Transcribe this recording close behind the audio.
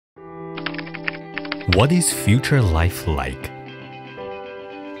What is future life like?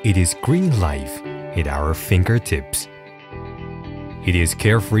 It is green life at our fingertips. It is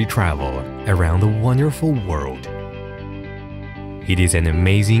carefree travel around the wonderful world. It is an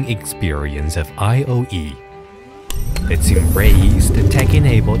amazing experience of IoE. Let's embrace the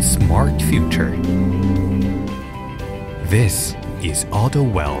tech-enabled smart future. This is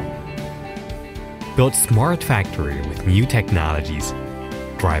AutoWell. Build smart factory with new technologies.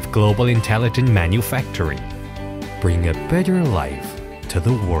 Drive global intelligent manufacturing. Bring a better life to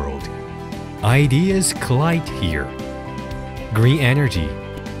the world. Ideas collide here. Green energy,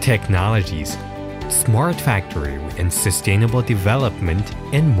 technologies, smart factory and sustainable development,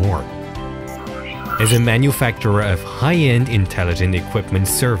 and more. As a manufacturer of high-end intelligent equipment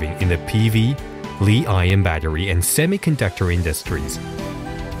serving in the PV, Li-ion battery and semiconductor industries,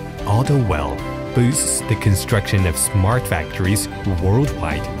 AutoWell boosts the construction of smart factories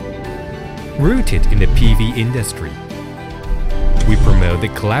worldwide. Rooted in the PV industry, we promote the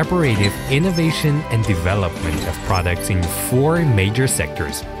collaborative innovation and development of products in 4 major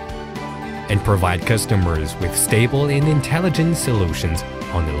sectors and provide customers with stable and intelligent solutions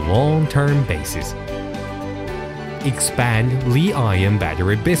on a long-term basis. Expand Li-ion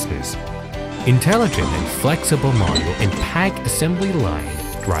battery business. Intelligent and flexible module and pack assembly line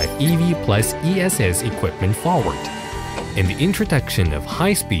drive EV plus ESS equipment forward, and the introduction of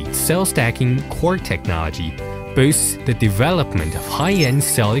high-speed cell stacking core technology boosts the development of high-end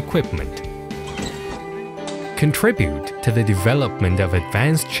cell equipment. Contribute to the development of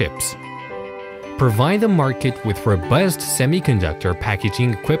advanced chips. Provide the market with robust semiconductor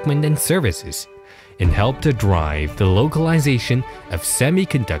packaging equipment and services, and help to drive the localization of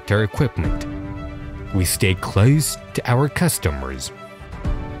semiconductor equipment. We stay close to our customers.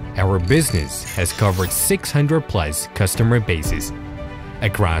 Our business has covered 600+ customer bases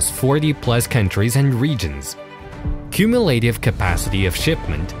across 40+ countries and regions. Cumulative capacity of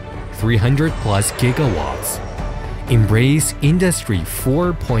shipment 300+ gigawatts. Embrace Industry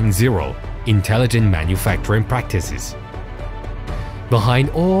 4.0 intelligent manufacturing practices. Behind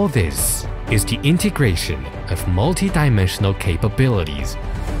all this is the integration of multidimensional capabilities.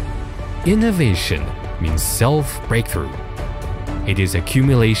 Innovation means self-breakthrough. It is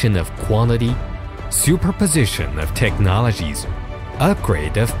accumulation of quantity, superposition of technologies,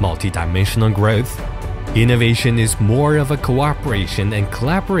 upgrade of multidimensional growth. Innovation is more of a cooperation and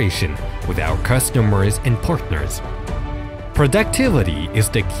collaboration with our customers and partners. Productivity is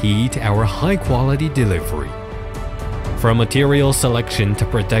the key to our high-quality delivery. From material selection to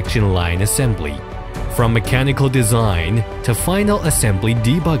production line assembly, from mechanical design to final assembly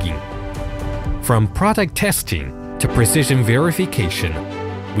debugging, from product testing to precision verification,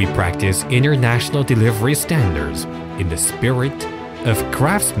 we practice international delivery standards in the spirit of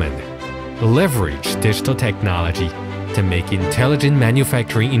craftsmen. Leverage digital technology to make intelligent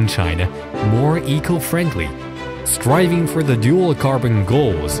manufacturing in China more eco-friendly, striving for the dual carbon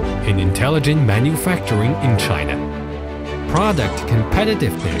goals in intelligent manufacturing in China. Product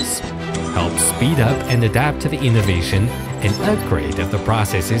competitiveness helps speed up and adapt to the innovation and upgrade of the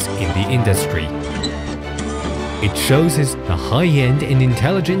processes in the industry. It shows us the high-end and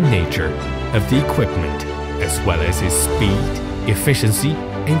intelligent nature of the equipment, as well as its speed, efficiency,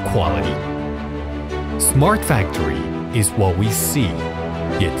 and quality. Smart factory is what we see,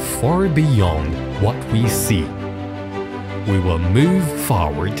 yet far beyond what we see. We will move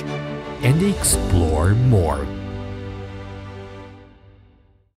forward and explore more.